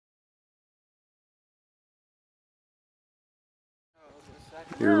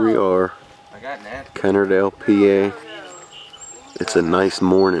Here we are, Kennerdell, PA. It's a nice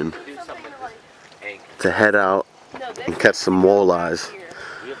morning to head out and catch some walleyes.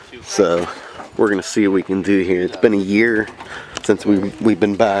 So we're gonna see what we can do here. It's been a year since we've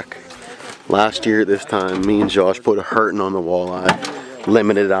been back. Last year at this time, me and Josh put a hurting on the walleye,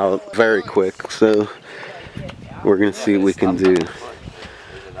 limited out very quick. So we're gonna see what we can do.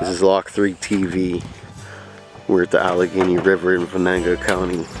 This is LOCK3TV. We're at the Allegheny River in Venango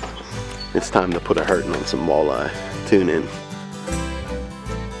County. It's time to put a hurting on some walleye. Tune in.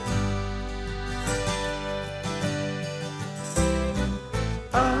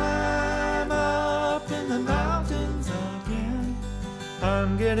 I'm up in the mountains again.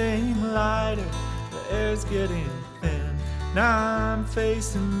 I'm getting lighter, the air's getting thin. Now I'm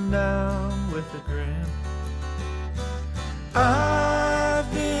facing down with a grin.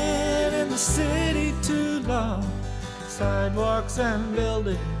 I've been in the city too long, sidewalks and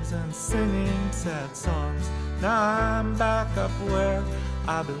buildings and singing sad songs. Now I'm back up where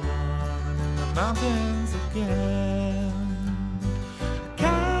I belong, in the mountains again.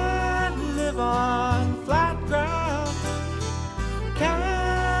 Can't live on flat ground,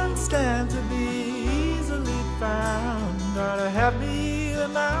 can't stand to be easily found. Gotta have me a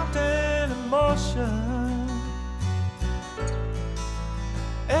mountain emotion.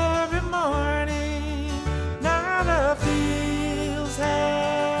 Every morning, now the fields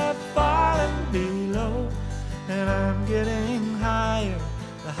have fallen below, and I'm getting higher,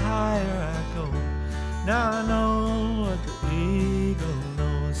 the higher I go. Now I know what the eagle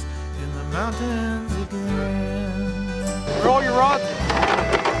knows, in the mountains again. Where are all your rods?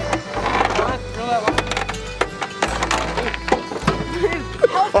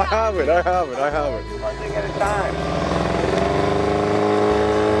 I have it. One thing at a time.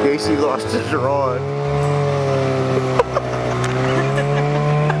 Casey lost his rod.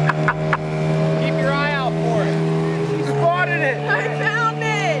 Keep your eye out for it. You spotted it. I found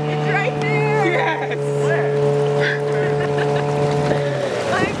it. It's right there. Yes.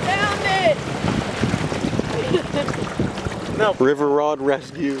 I found it. No. River rod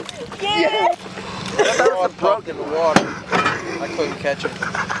rescue. Yeah. That rod broke in the water. I couldn't catch it.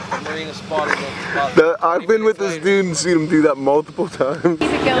 Marina spotted it. I've been with this dude and seen him do that multiple times. Keep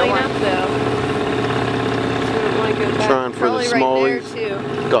it going up though. So we don't want to go back. Trying for the smallies. Right there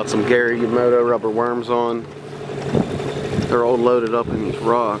too. Got some Gary Yamamoto rubber worms on. They're all loaded up in these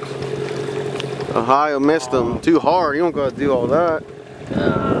rocks. Ohio missed them. Too hard. You don't gotta do all that.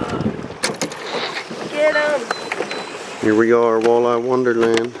 Get him. Here we are, Walleye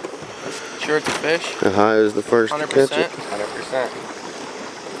Wonderland. Sure it's a fish? Ohio's the first to catch it. 100%.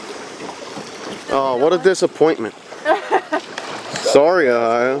 Oh, what a disappointment. Sorry,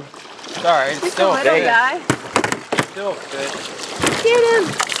 Ohio. Sorry, it's still a little fish. guy. Still a fish. Get him.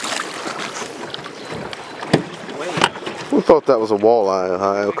 Who thought that was a walleye,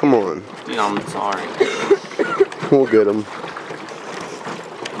 Ohio? Come on. Dude, I'm sorry. We'll get him.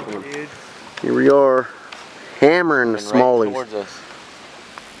 Dude. Here we are, hammering the smallies. Right towards us.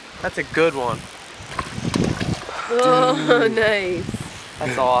 That's a good one. Oh, nice.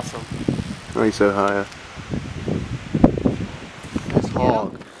 That's awesome. Nice, Ohio. This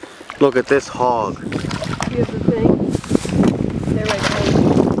hog. Look at this hog. Here's the thing. They're right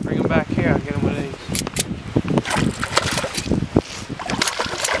behind you. Bring him back here. I'll get him with these.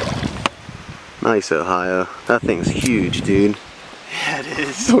 Nice, Ohio. That thing's huge, dude. Yeah, it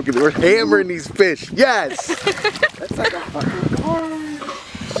is. Look at it. We're hammering these fish. Yes! That's like a fucking car.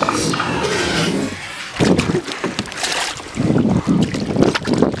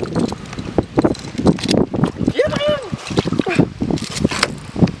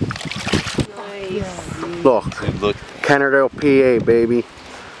 Look, Dude, look. Kennerdell, PA, baby.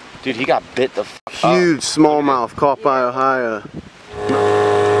 Dude, he got bit the f Huge smallmouth caught by Ohio. You're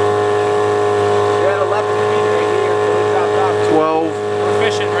at 11 feet right here, so we dropped off. 12. We're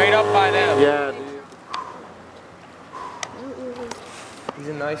fishing right up by them. Yeah, dude. He's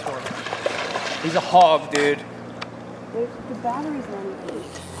a nice one. He's a hog, dude. The battery's not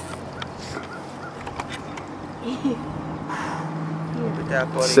Look at that,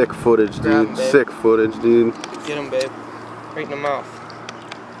 buddy. Sick footage, Grab dude. him, babe. Sick footage, dude. Get him, babe. Right in the mouth.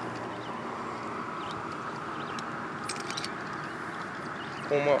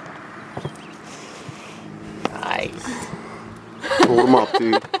 Pull him up. Nice. Hold him up,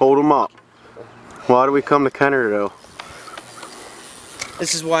 dude. Hold him up. Why do we come to Kennerdell?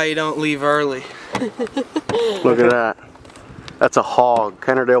 This is why you don't leave early. Look at that. That's a hog.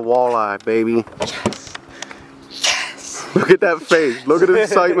 Kennerdell walleye, baby. Yes. Yes. Look at that face. Look at the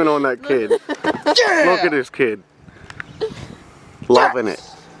excitement on that kid. Yeah. Look at this kid. Loving it.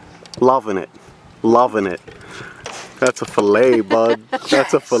 Loving it. Loving it. That's a fillet, bud.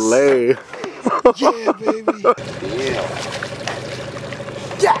 That's a fillet. Yeah, baby. Yeah.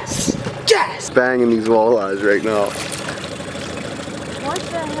 Yes! Yes! Banging these walleyes right now. What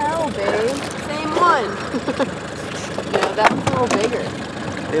the hell, babe? Same one. No, that one's a little bigger.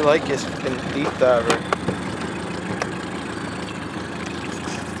 They like his fucking deep diver.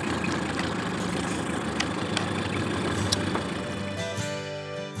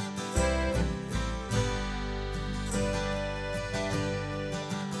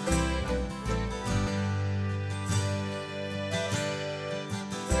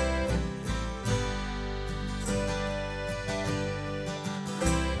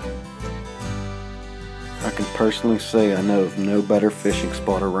 I can personally say I know of no better fishing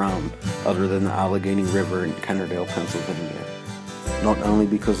spot around other than the Allegheny River in Kennerdell, Pennsylvania. Not only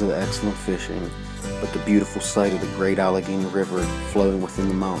because of the excellent fishing, but the beautiful sight of the great Allegheny River flowing within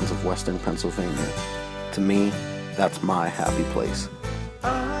the mountains of western Pennsylvania. To me, that's my happy place.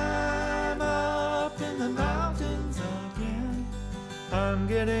 I'm up in the mountains again. I'm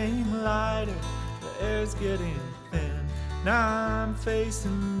getting lighter, the air's getting thin. Now I'm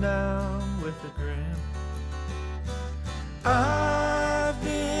facing down with a grin. I've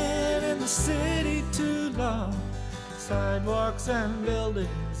been in the city too long, sidewalks and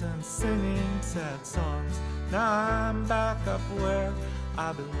buildings and singing sad songs. Now I'm back up where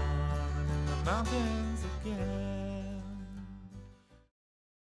I belong, in the mountains again.